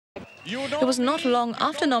It was not long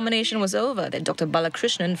after nomination was over that Dr.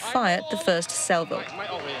 Balakrishnan fired the first salvo.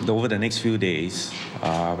 Over the next few days,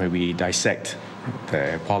 when we dissect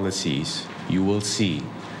the policies, you will see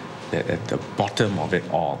that at the bottom of it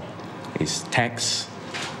all is tax,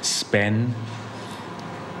 spend,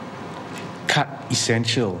 cut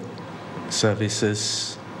essential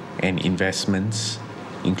services and investments,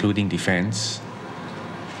 including defense,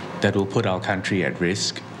 that will put our country at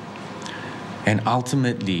risk. And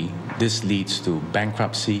ultimately, this leads to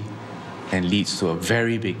bankruptcy and leads to a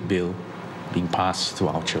very big bill being passed to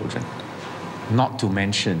our children. Not to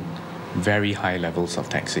mention very high levels of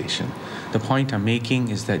taxation. The point I'm making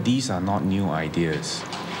is that these are not new ideas.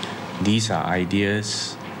 These are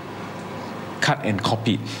ideas cut and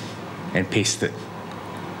copied and pasted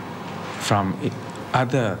from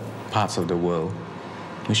other parts of the world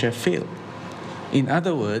which have failed. In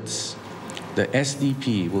other words, the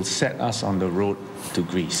SDP will set us on the road to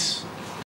Greece.